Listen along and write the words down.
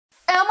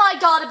Oh my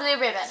god, a blue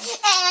ribbon.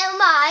 Oh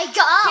my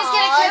god. He's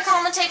gonna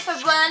co-commentate for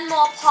one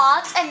more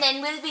part, and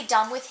then we'll be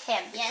done with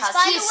him because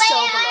by he's the way, so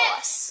below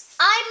us.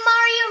 I'm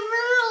Mario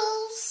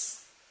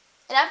Rules.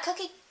 And I'm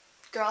Cookie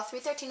Girl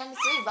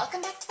 31393.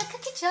 Welcome back to the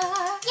Cookie Jar.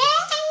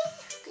 Yay!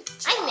 Good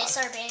job. I miss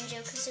our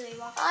Banjo-Kazooie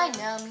walkthrough. I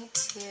know, me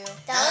too.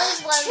 That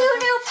was one. Two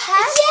new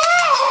pets.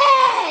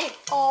 Yay!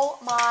 Oh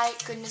my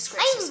goodness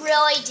gracious. I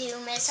really do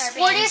miss our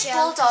Sportiest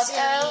Bulldog.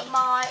 Banjo-Kazooie Oh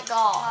my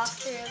god.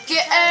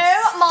 walkthrough.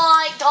 Oh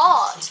my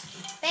god.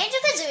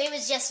 Banjo-Kazooie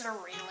was just a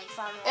really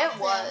fun one. It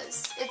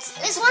was. It's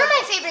It's one of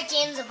my favorite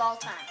games of all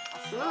time.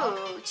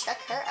 Ooh, check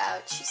her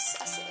out. She's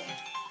sassy.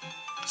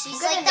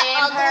 She's I'm like gonna the name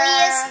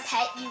ugliest her-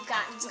 pet you've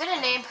gotten. I'm gonna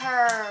name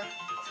her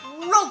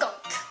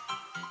Krogunk.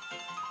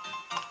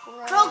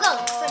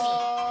 Krogunk for me.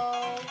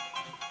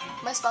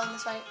 Am I spelling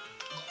this right?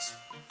 Yes.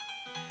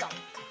 Gunk.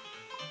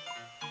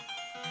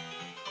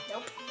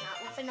 Nope, not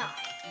with an I.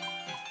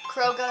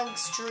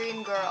 Krogunk's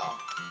Dream Girl.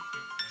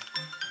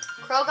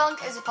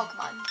 Krogunk is a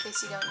Pokemon, in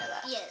case you don't know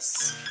that.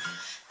 Yes.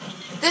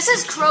 This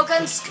is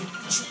Krogunk's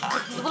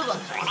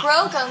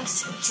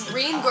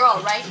Dream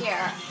Girl right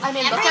here. I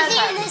mean, look at Everything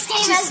her. in this game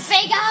She's- has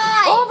big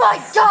eyes. Oh my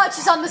god,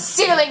 she's on the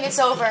ceiling. It's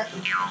over.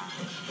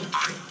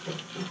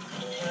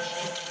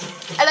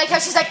 I like how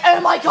she's like, oh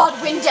my god,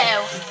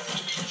 window.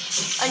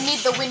 I need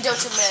the window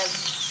to live.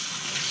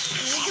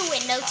 You need the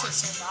window to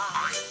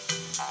survive.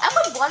 I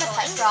would want a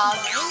pet frog.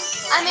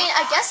 I mean,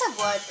 I guess I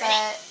would,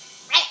 but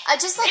I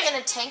just like in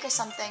a tank or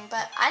something,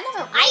 but I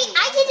never really...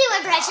 I can do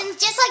impressions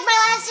just like my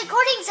last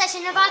recording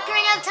session of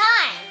Ocarina of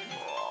Time.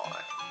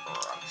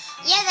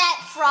 Yeah, that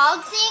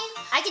frog thing,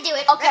 I can do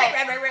it. Okay.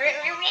 Ribbit.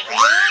 We'll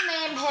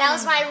name him That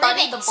was my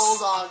Buddy ribbit. the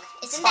Bulldog.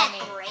 It's Isn't that funny.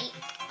 great?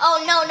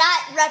 Oh no,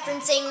 not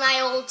referencing my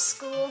old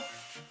school.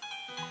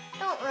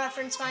 Don't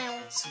reference my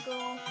old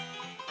school.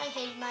 I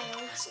hate my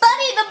old school.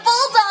 Buddy the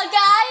Bulldog,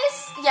 guys!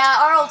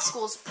 Yeah, our old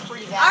school's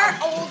pretty bad. Our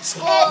old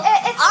school,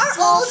 It's a our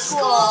small old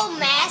school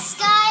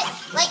mascot,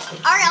 like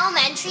our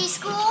elementary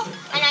school,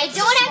 and I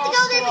don't have to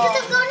go there because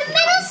I'm going to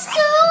middle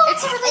school.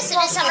 It's a really as soon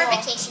as small summer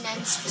school. vacation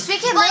ends.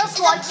 Speaking of But middle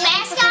school, I the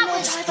can't mascot forget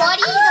was to-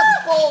 Buddy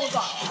the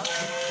Bulldog.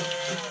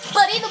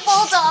 Buddy the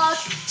Bulldog,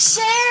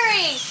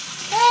 sharing,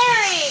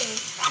 caring,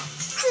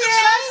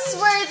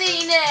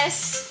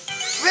 trustworthiness,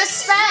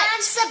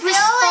 respect,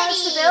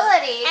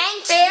 responsibility,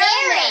 and fairness,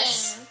 caring.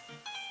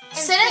 And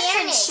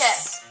citizenship.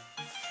 fairness.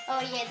 Oh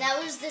yeah, that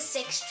was the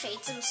 6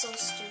 traits. It was so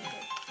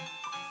stupid.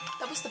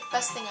 That was the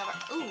best thing ever.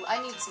 Ooh,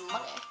 I need some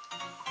money.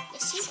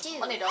 Yes, you do.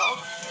 Money, dog.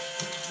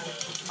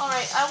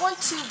 Alright, I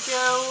want to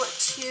go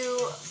to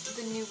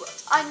the new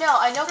world. I know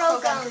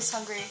Krogunk. Krogunk is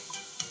hungry.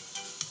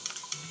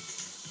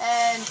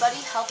 And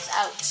Buddy helps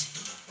out.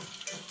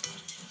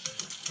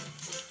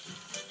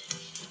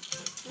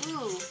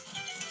 Ooh.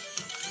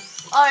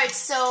 Alright,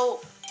 so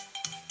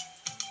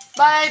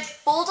my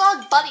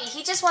Bulldog Buddy,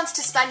 he just wants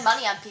to spend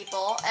money on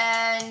people,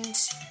 and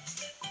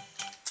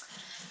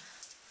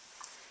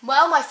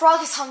well, my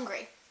frog is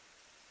hungry.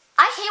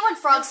 I hate when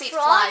frogs The eat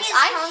frog flies. is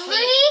I hungry?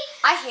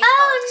 hate Oh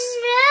bugs.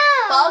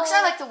 no! Bugs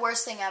are like the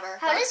worst thing ever.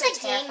 How Bugs does are the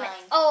game?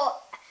 terrifying. Oh,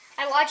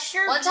 I watched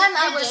her. One beat time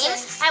I the was game.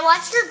 in- I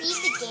watched her beat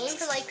the game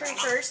for like her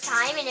first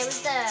time, and it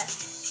was the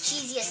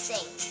cheesiest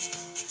thing.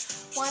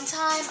 One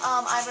time,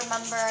 I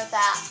remember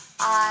that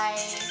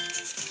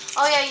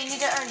oh yeah, you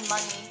need to earn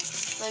money,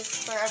 like,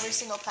 for every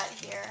single pet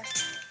here.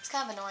 It's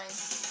kind of annoying,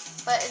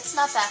 but it's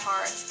not that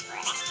hard.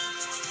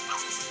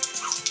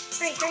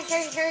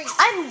 Hurry!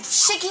 I'm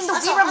shaking the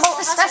Hustle, Wii remote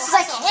hustle, as fast as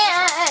I hustle,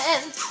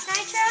 can! Can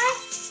I try?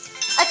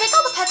 I think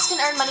all the pets can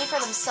earn money for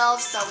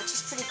themselves, though, which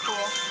is pretty cool.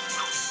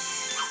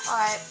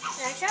 Alright,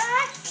 Can I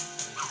try?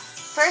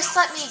 first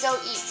let me go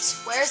eat.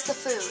 Where's the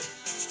food?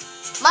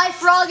 My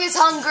frog is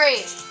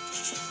hungry!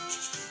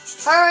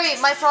 Hurry,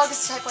 my frog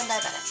is type 1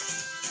 diabetic.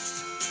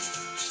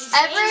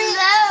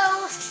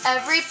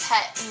 Every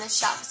pet in this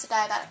shop is a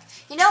diabetic.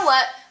 You know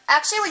what?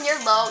 Actually, when you're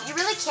low, you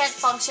really can't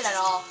function at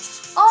all.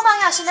 Oh my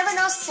gosh, I never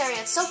noticed this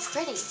area. It's so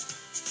pretty.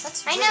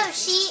 That's I really know pretty.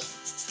 she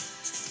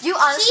You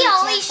honestly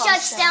always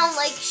can't shuts function. down.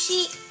 Like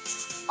she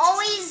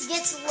always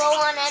gets low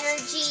on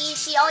energy.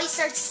 She always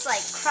starts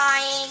like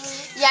crying.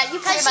 Yeah, you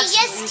pretty Because much she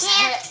just lose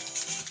can't. it.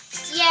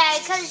 Yeah,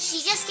 because she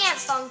just can't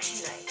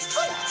function right.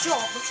 Good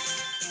job.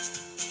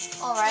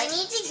 All right. We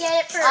need to get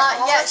it for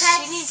all yeah, the pets.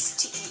 she needs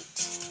to eat.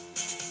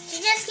 She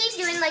just keeps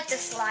doing like the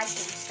slides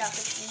and stuff.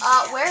 It's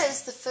easy. Where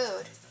is the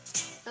food?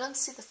 I don't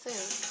see the food.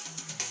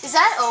 Is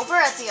that over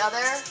at the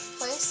other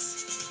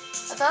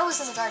place? I thought it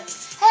was in the garden.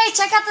 Hey,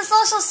 check out the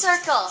social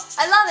circle.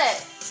 I love it.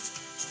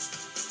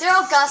 They're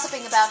all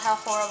gossiping about how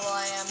horrible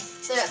I am.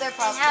 They're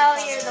probably and how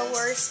probably you're the is.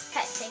 worst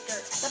pet taker.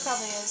 That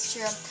probably is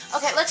true.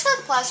 Okay, let's go to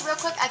the plaza real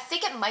quick. I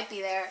think it might be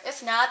there.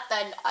 If not,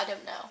 then I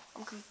don't know.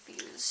 I'm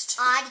confused.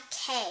 Odd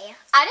K.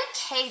 I did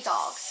K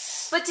dog.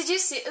 But did you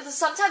see,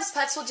 sometimes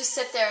pets will just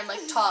sit there and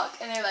like talk,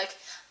 and they're like,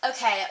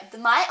 okay,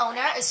 my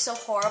owner is so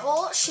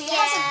horrible. She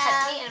hasn't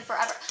pet me in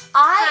forever.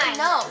 I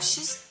know,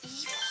 she's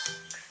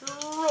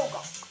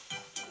evil.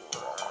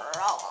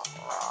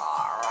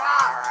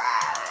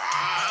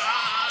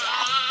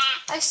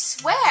 I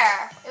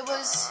swear, it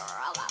was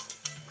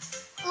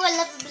I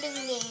love the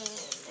balloon game.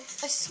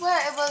 I swear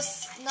it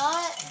was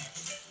not.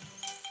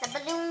 The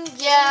balloon game.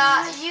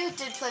 Yeah, you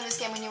did play this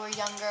game when you were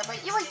younger,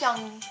 but you were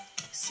young,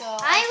 so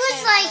I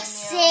was can't like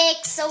blame you.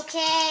 6,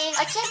 okay?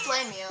 I can't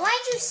blame you.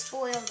 Why'd you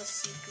spoil the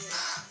secret?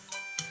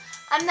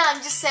 I'm not.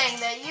 I'm just saying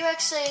that you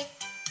actually,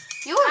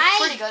 you were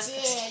pretty good at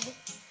this game.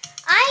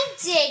 I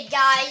did,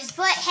 guys,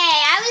 but hey,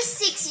 I was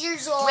 6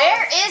 years old.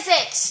 Where is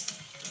it?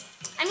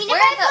 I mean, Where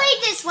if I the-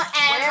 played this one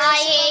at where my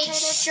is it age,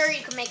 located? sure,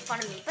 you could make fun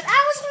of me. But I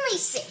was only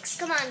 6.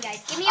 Come on, guys,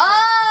 give me a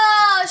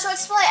Oh, so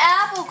let's play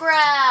Apple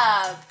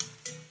Grab.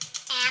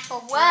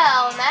 apple.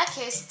 Well, in that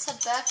case, let's head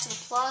back to the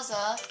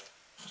plaza.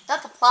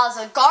 Not the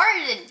plaza,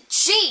 garden.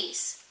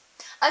 Jeez.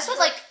 I spent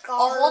like a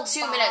whole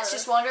 2 minutes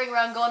just wandering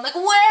around going like,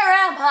 where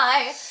am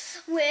I?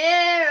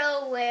 Where,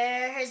 oh,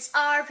 where has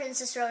our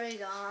Princess Rhoda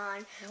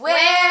gone? Where,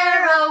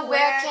 oh,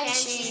 where can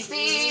she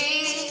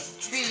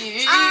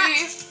be?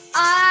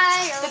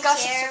 I The don't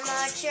gossip care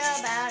circles. much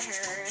about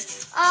her.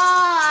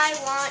 All I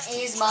want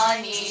is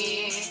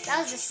Money. That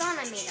was the song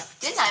I made up.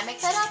 Didn't I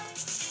make that up?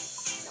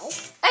 Nope.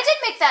 I did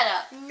make that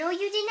up. No,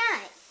 you did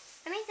not.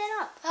 I made that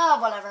up. Oh,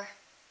 whatever.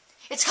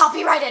 It's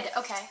copyrighted.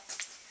 Okay.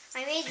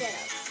 I made that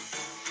up.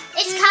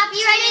 It's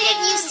copyrighted if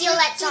you steal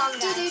that song,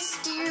 guys.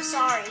 I'm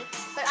sorry,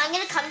 but I'm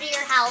gonna come to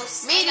your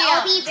house and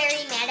I'll be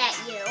very mad at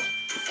you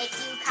if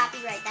you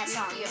copyright that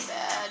song. You'd be a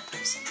bad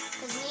person.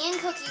 Because me and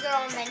Cookie Girl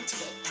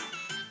invented it.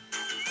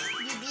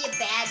 You'd be a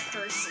bad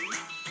person.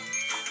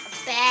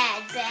 A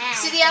bad.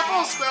 See, the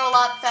apples grow a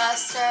lot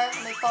faster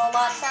and they fall a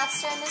lot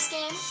faster in this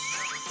game.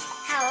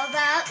 How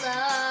about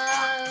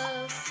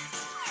love?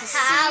 The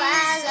How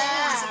about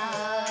seasons of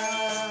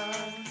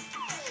love?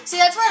 love. See,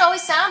 that's what it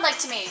always sounded like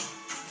to me.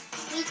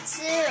 Me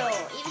too.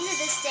 Even to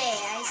this day,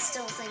 I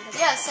still think of it.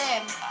 Yeah,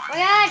 same. Oh my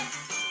god!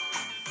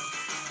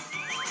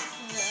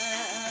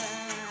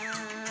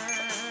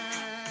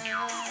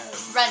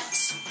 Rent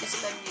is a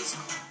good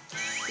musical.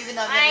 Even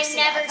though I've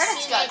never I've heard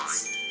it's seen good.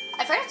 it.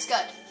 I've heard it's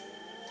good.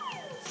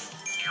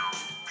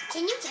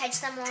 Can you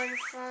catch them while they're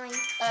flying?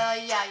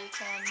 Yeah, you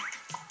can.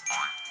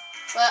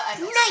 But I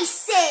missed. Nice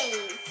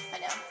save! I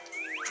know.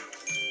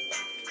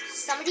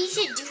 Somebody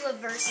should do a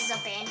versus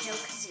of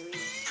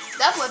Banjo-Kazooie.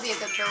 That would be a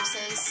good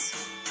versus.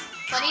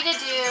 Plenty to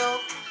do.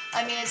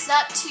 I mean, it's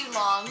not too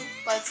long,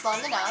 but it's long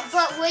enough.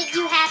 But would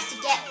you have to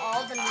get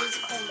all the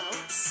musical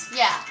notes?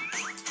 Yeah.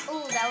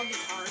 Ooh, that would be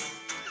hard.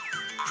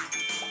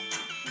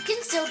 You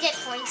can still get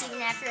points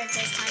even after it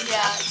says time.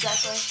 Yeah,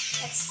 exactly.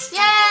 That's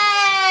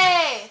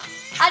Yay!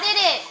 I did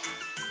it!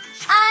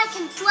 I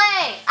can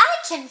play! I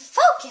can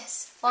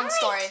focus! Long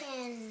story.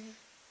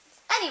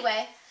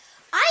 Anyway.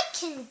 I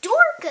can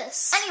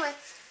Dorcas. Anyway.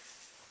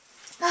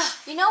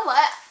 You know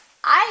what?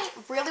 I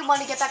really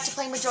want to get back to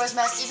playing Majora's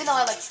Mask, even though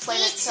I like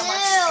played it so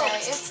much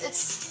today. It's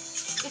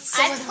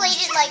so I've played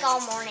it like all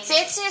morning.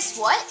 Fanciest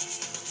what?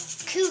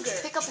 Cougar.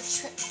 Pick up a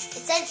trip.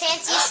 It said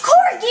fanciest.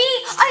 Corgi!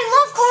 I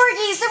love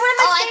corgis! They're one of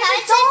my favorite I thought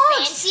it said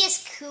dogs! fanciest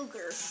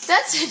cougar.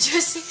 That's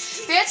interesting.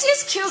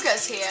 Fanciest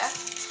Cougar's here.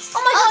 Oh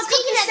my Oh, god,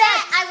 speaking Cookie of said-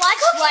 that, I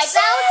watched Cookie Wipeout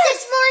said-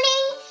 this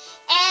morning,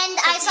 and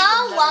I Cookie saw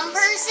will one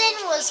notice. person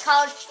was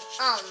called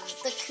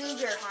the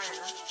Cougar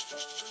Hunter.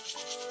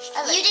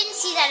 I like You didn't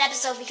see that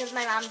episode because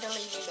my mom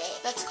deleted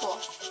it, That's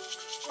cool.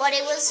 but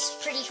it was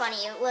pretty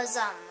funny. It was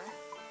Oh.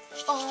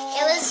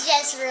 it was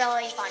just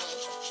really funny.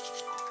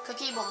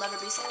 Cookie will never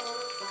be sad.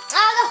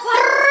 Oh, the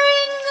phone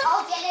ring!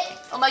 I'll get it.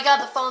 Oh my god,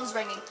 the phone's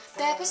ringing.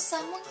 There was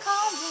someone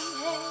calling,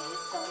 hey, the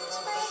phone's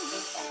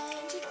ringing,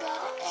 and you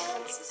gotta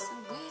answer so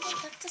we don't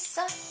have to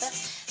suffer.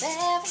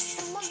 There was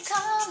someone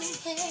calling,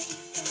 hey,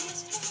 the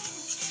phone's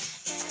ringing,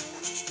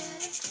 and you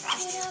gotta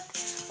pick it up,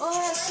 or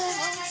else it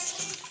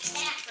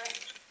won't.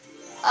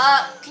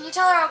 Can you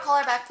tell her I'll call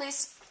her back,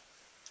 please?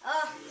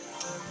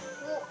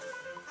 Well,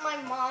 my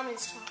mom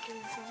is talking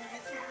to me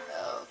right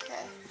now.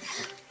 Okay.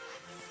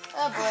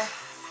 Oh boy.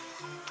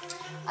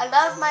 I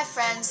love my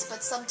friends,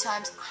 but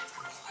sometimes I'm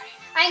recording.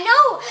 I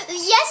know.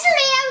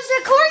 Yesterday I was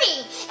recording,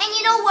 and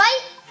you know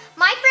what?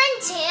 My friend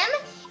Tim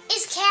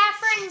is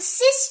Catherine's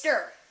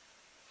sister.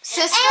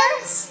 Sister?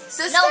 And-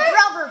 Sister? No,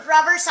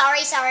 brother.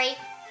 Sorry.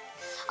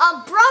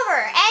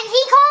 Brother, and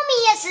he called me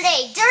yesterday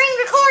during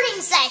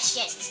recording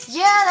session.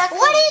 Yeah, that could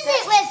What be is good.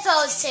 it with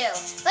those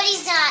two? But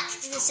he's not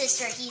the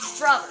sister. He's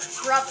brother.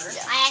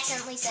 Yeah. I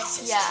accidentally said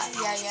sister.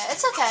 Yeah.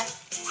 It's okay.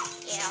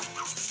 Yeah.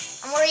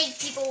 I'm worried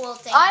people will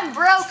think. I'm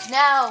broke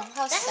now.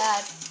 How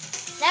sad.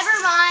 Never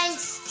mind.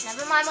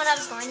 Never mind what I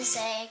was going to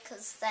say,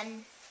 because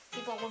then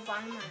people would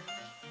want to murder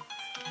me.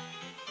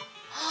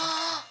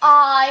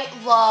 I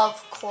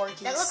love corgis.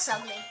 That looks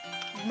ugly.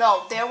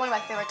 No, they're one of my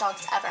favorite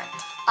dogs ever.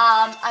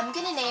 I'm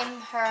gonna name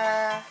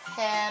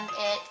him,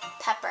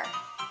 Pepper,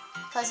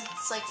 because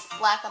it's like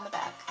black on the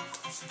back,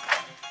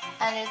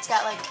 and it's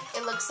got like,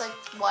 it looks like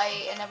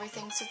white and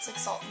everything, so it's like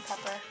salt and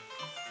pepper.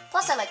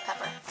 Plus, I like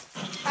pepper.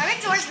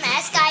 Armageddon's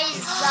mascot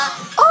is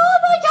Oh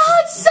my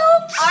god, so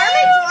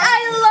cute!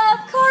 I love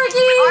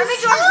corgis!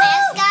 Armageddon's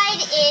mascot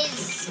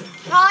is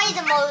probably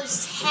the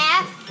most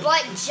half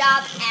butt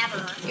job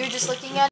ever. You're just looking at